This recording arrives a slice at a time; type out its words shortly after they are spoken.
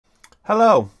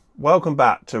Hello, welcome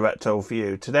back to Retro for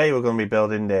You. Today we're going to be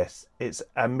building this. It's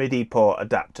a MIDI port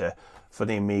adapter for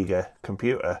the Amiga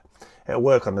computer. It'll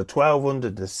work on the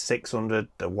 1200, the 600,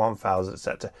 the 1000,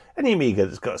 etc. Any Amiga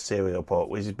that's got a serial port,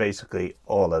 which is basically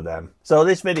all of them. So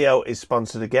this video is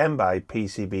sponsored again by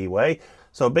PCBWay.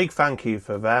 So a big thank you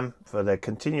for them for their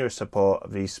continuous support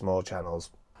of these small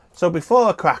channels. So before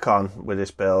I crack on with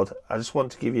this build, I just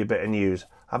want to give you a bit of news.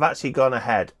 I've actually gone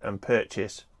ahead and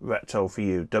purchased Retro for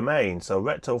You domain. So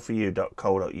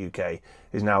retroforyou.co.uk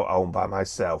is now owned by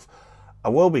myself. I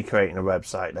will be creating a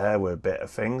website there with a bit of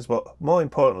things, but more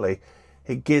importantly,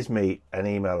 it gives me an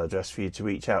email address for you to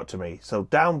reach out to me. So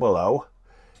down below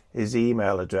is the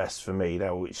email address for me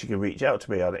now, which you can reach out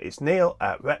to me on. It's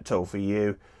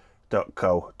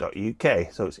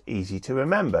neal@retroforyou.co.uk. So it's easy to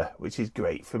remember, which is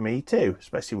great for me too,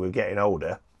 especially with getting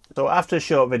older. So after a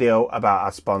short video about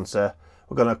our sponsor,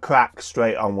 we're going to crack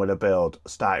straight on with a build,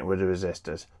 starting with the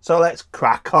resistors. So let's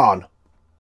crack on.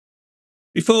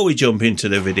 Before we jump into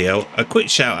the video, a quick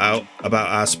shout out about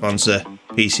our sponsor,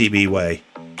 PCBWay.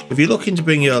 If you're looking to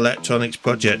bring your electronics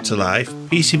project to life,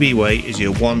 PCBWay is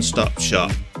your one-stop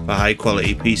shop for high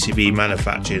quality PCB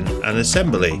manufacturing and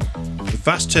assembly, with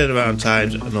fast turnaround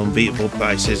times and unbeatable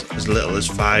prices as little as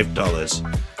 $5.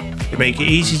 They make it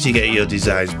easy to get your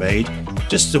designs made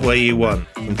just the way you want,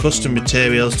 from custom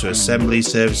materials to assembly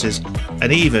services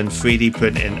and even 3D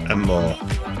printing and more.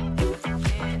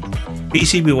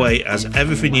 PCBWay has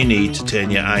everything you need to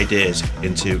turn your ideas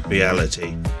into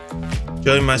reality.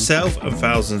 Join myself and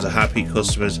thousands of happy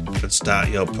customers and start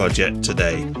your project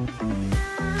today.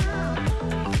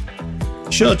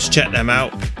 Be sure to check them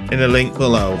out in the link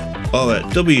below or at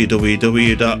www.pcbway.com.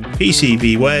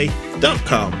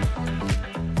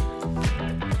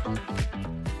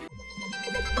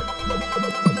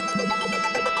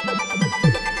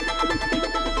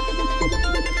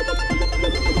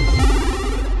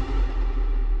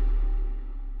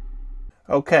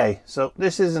 Okay, so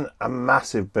this isn't a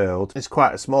massive build, it's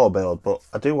quite a small build, but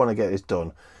I do want to get this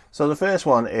done. So the first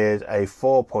one is a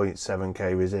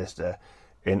 4.7k resistor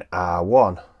in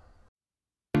R1.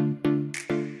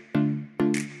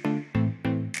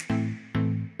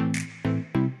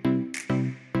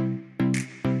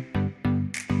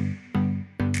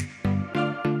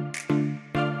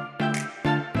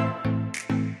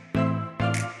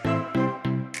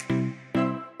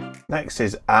 Next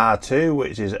is R2,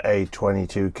 which is a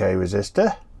 22k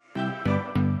resistor.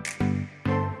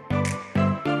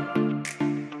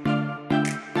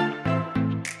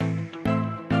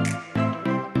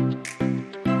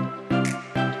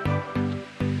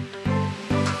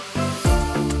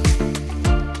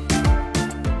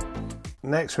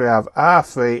 Next we have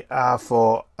R3,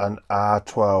 R4 and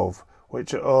R12,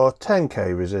 which are all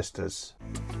 10k resistors.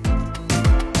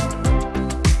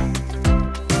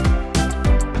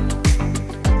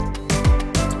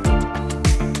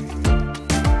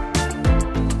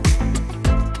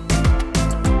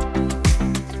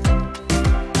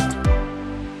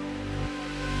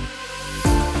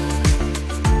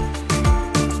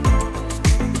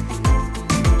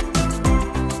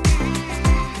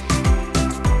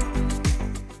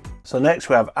 So next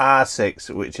we have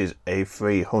R6, which is a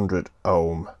 300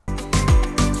 ohm.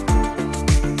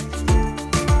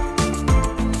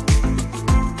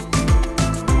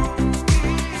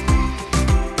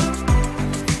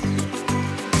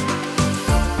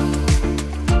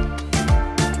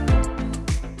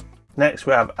 Next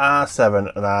we have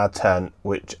R7 and R10,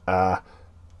 which are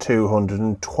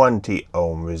 220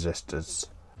 ohm resistors.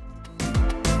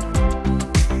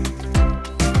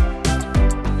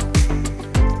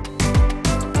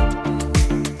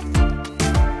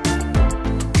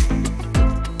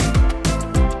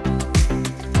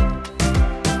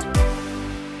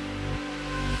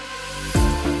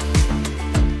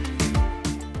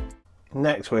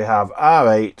 Next we have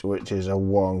R8, which is a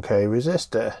 1k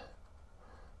resistor.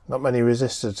 Not many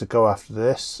resistors to go after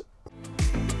this.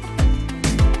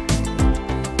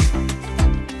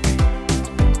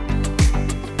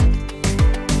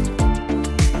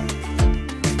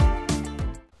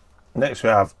 Next we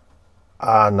have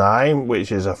R9,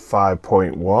 which is a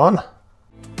 5.1.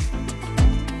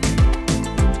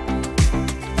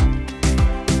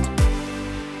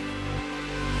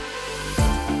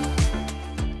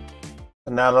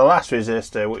 And now the last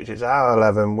resistor, which is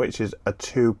R11, which is a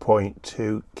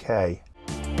 2.2k.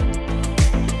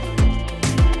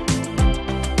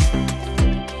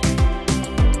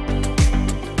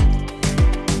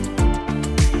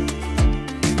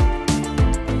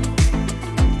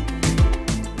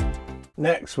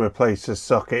 Next we'll place the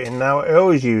socket in. Now I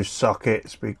always use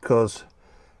sockets because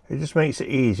it just makes it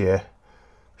easier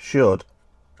should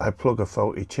I plug a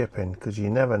faulty chip in, because you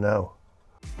never know.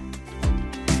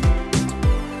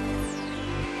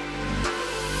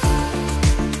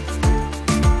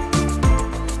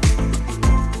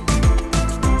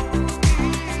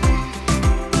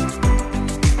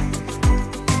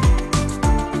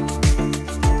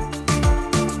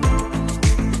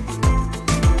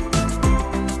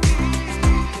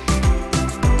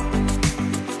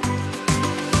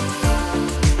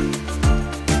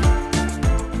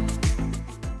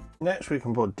 Next we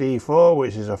can put D4,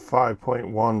 which is a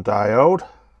 5.1 diode.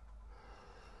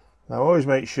 Now always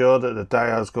make sure that the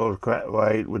diodes go the correct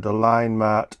way with the line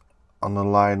marked on the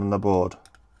line on the board.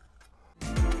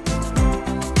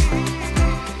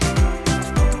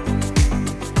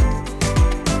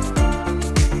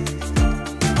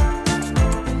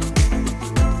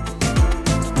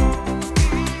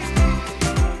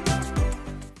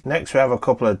 Next we have a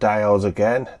couple of diodes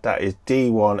again, that is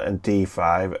D1 and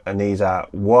D5, and these are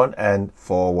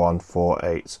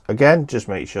 1N4148. Again, just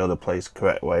make sure they're placed the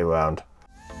correct way around.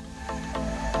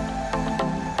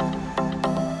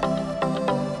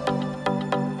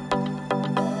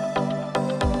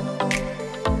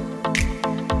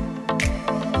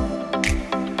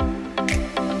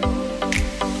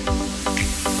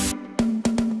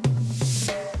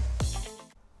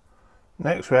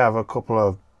 Next we have a couple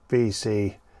of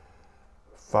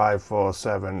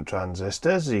BC547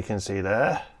 transistors, as you can see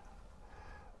there,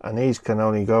 and these can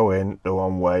only go in the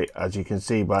one way, as you can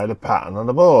see by the pattern on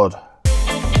the board.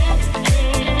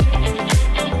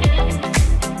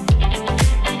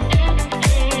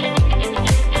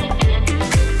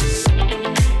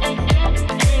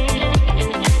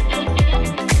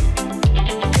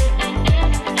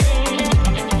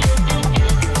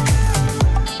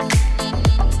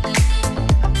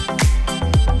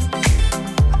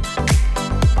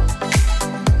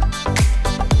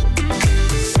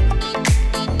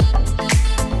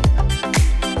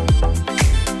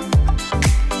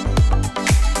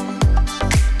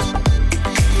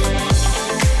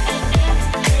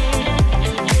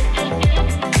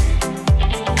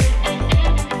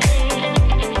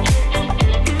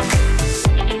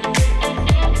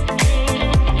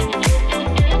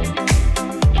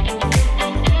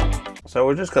 So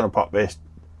we're just going to pop this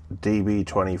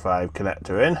DB25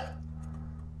 connector in,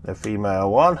 the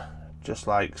female one, just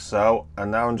like so,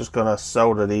 and now I'm just going to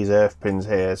solder these earth pins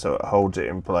here so it holds it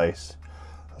in place,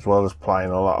 as well as applying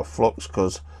a lot of flux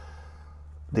because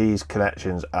these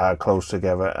connections are close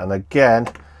together, and again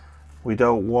we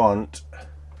don't want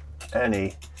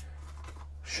any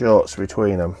shorts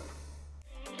between them.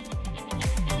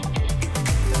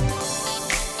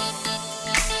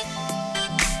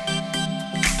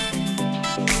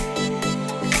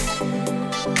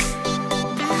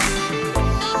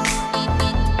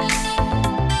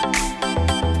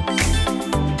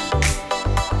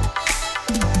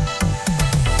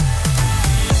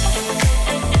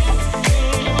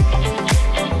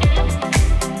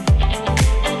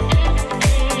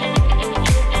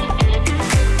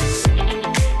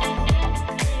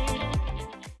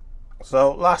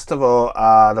 So last of all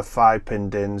are the 5-pin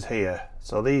DINs here.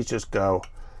 So these just go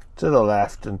to the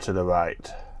left and to the right.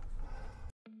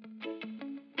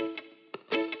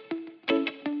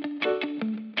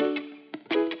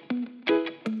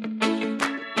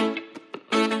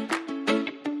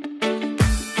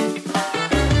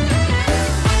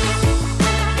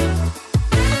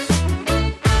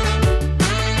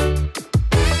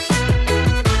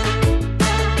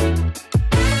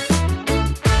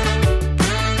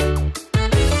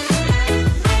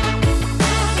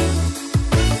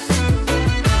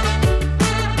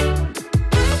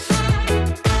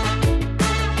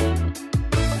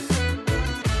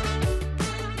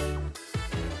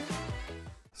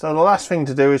 So the last thing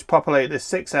to do is populate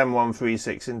this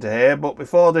 6M136 into here, but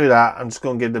before I do that I'm just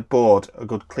going to give the board a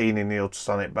good clean in the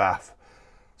ultrasonic bath.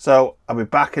 So I'll be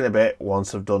back in a bit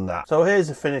once I've done that. So here's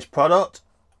the finished product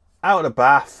out of the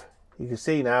bath. You can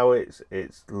see now it's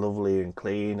lovely and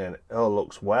clean and it all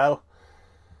looks well.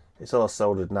 It's all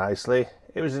soldered nicely.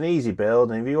 It was an easy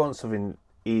build, and if you want something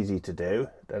easy to do,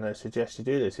 then I suggest you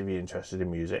do this if you're interested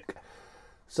in music.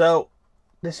 So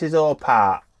this is all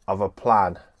part of a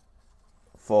plan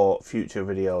for future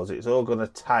videos. It's all going to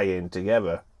tie in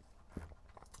together.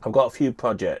 I've got a few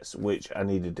projects which I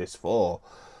needed this for.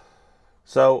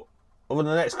 So over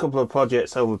the next couple of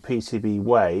projects over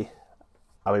PCBWay,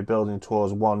 I'll be building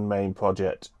towards one main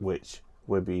project which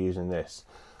we'll be using this.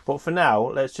 But for now,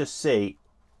 let's just see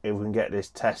if we can get this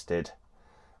tested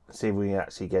and see if we can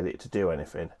actually get it to do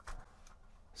anything.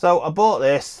 So I bought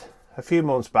this a few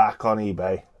months back on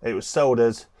eBay. It was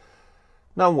soldered,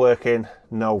 non-working,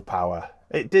 no power.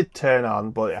 It did turn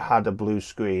on, but it had a blue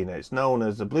screen. It's known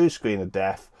as the blue screen of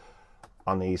death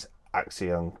on these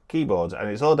Axiom keyboards, and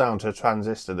it's all down to a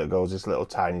transistor that goes, this little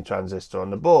tiny transistor on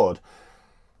the board.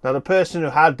 Now the person who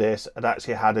had this had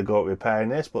actually had a go at repairing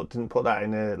this, but didn't put that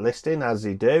in a listing as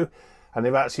they do, and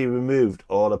they've actually removed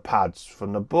all the pads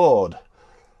from the board.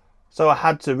 So I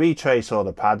had to retrace all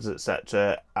the pads,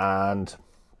 etc., and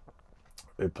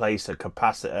replace a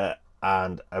capacitor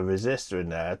and a resistor in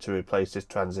there to replace this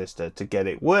transistor to get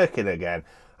it working again.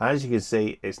 And as you can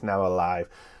see, it's now alive.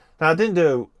 Now I didn't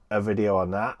do a video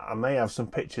on that. I may have some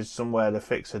pictures somewhere to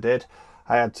fix. I did.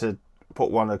 I had to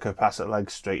put one of the capacitor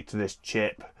legs straight to this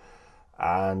chip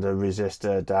and a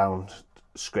resistor down,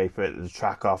 scrape it the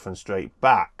track off and straight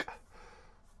back.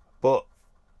 But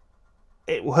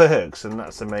it works, and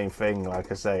that's the main thing.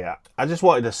 Like I say, I just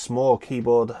wanted a small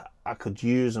keyboard I could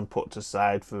use and put to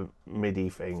side for MIDI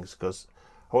things, because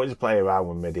I wanted to play around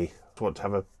with MIDI. I want to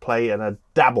have a play and a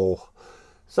dabble.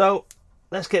 So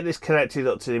let's get this connected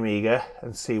up to the Amiga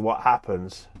and see what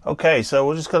happens. Okay, so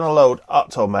we're just going to load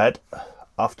Octomed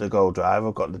off the Go drive.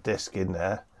 I've got the disc in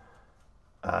there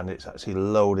and it's actually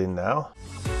loading now.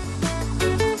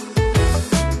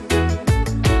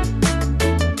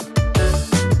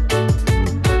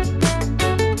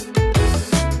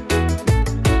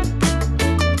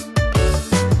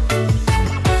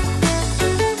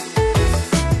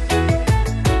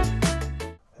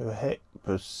 Hit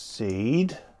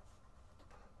proceed.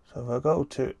 So if I go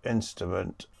to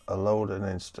instrument, I load an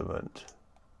instrument,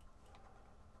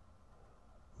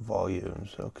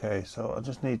 volumes. Okay, so I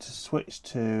just need to switch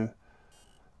to,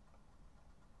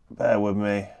 bear with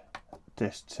me,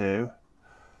 disc 2.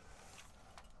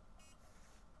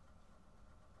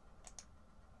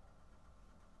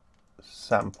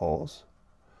 Samples.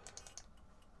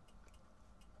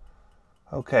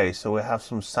 Okay, so we have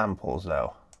some samples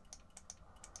now.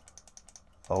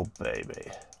 Oh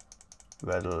baby,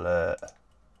 red alert.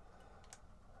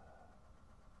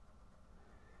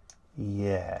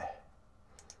 Yeah.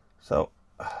 So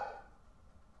I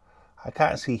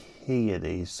can't actually hear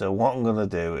these, so what I'm gonna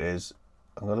do is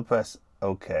I'm gonna press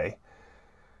OK.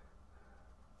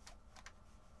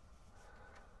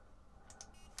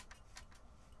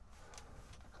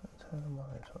 Turn the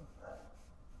monitor on.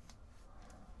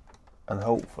 And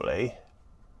hopefully,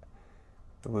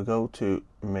 if we go to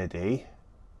MIDI,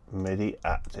 MIDI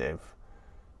active,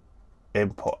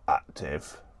 input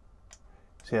active.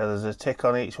 See how there's a tick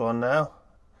on each one now?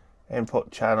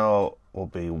 Input channel will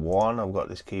be 1. I've got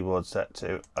this keyboard set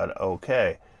to, and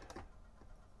OK.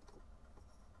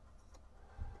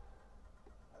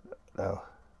 Now,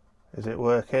 is it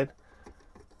working?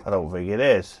 I don't think it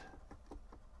is.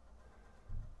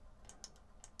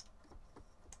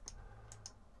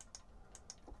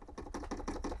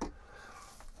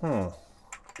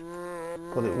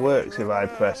 But it works if I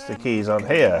press the keys on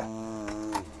here.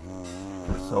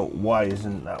 So why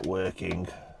isn't that working?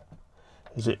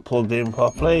 Is it plugged in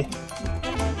properly?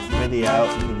 MIDI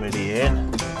out to MIDI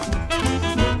in.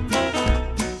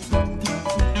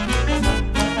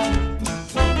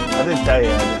 I did tell you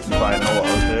I didn't quite know what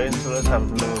I was doing, so let's have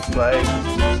another play,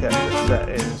 check the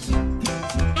settings.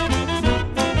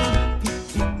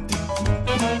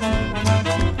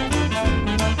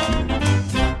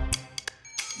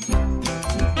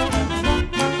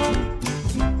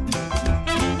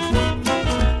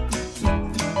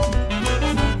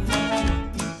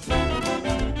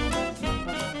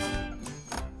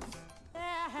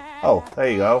 Oh, there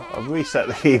you go. I've reset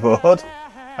the keyboard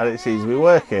and it seems to be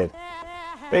working.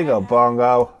 Bingo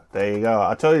bongo. There you go.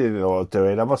 I told you I didn't know what I was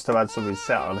doing. I must have had something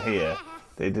set on here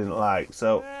they didn't like.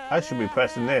 So I should be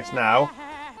pressing this now.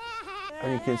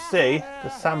 And you can see the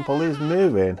sample is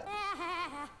moving.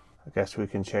 I guess we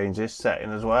can change this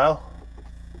setting as well.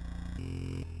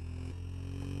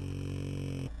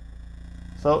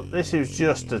 So this is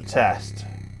just a test,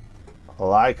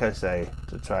 like I say,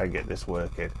 to try and get this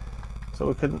working. So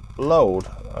we can load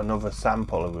another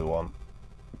sample if we want.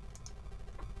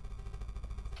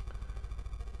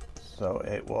 So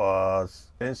it was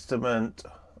instrument,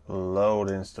 load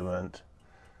instrument.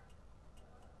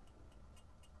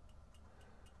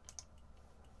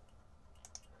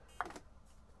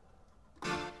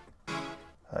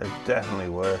 It's definitely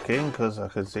working because I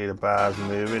can see the bars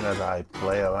moving as I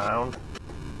play around.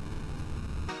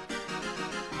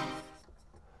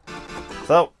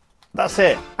 So that's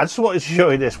it. I just wanted to show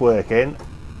you this working.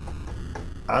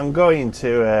 I'm going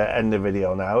to end the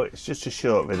video now. It's just a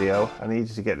short video. I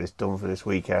needed to get this done for this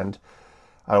weekend.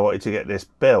 I wanted to get this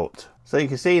built. So you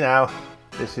can see now,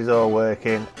 this is all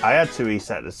working. I had to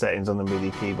reset the settings on the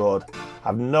MIDI keyboard. I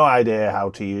have no idea how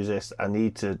to use this. I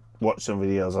need to watch some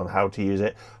videos on how to use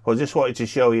it, but I just wanted to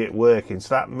show you it working.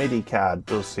 So that MIDI card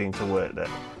does seem to work there.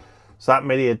 So that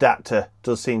MIDI adapter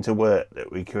does seem to work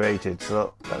that we created.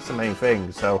 So that's the main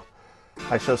thing. So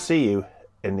I shall see you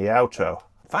in the outro.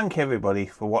 Thank everybody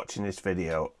for watching this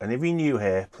video, and if you're new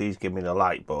here, please give me the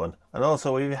like button, and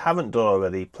also if you haven't done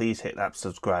already, please hit that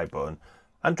subscribe button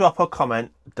and drop a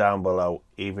comment down below,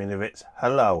 even if it's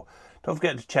hello. Don't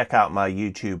forget to check out my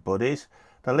YouTube buddies,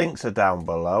 the links are down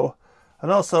below, and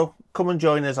also come and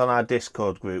join us on our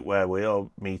Discord group where we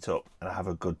all meet up and have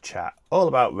a good chat all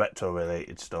about retro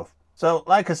related stuff. So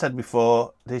like I said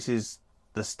before, this is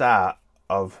the start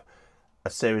of a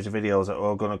series of videos that are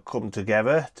all going to come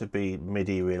together to be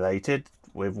MIDI related,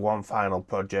 with one final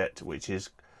project which is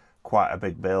quite a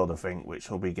big build, I think, which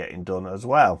will be getting done as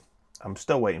well. I'm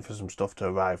still waiting for some stuff to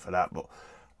arrive for that, but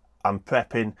I'm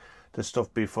prepping the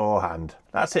stuff beforehand.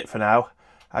 That's it for now.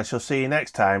 I shall see you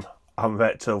next time on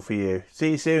Retro for You.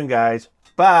 See you soon, guys.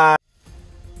 Bye.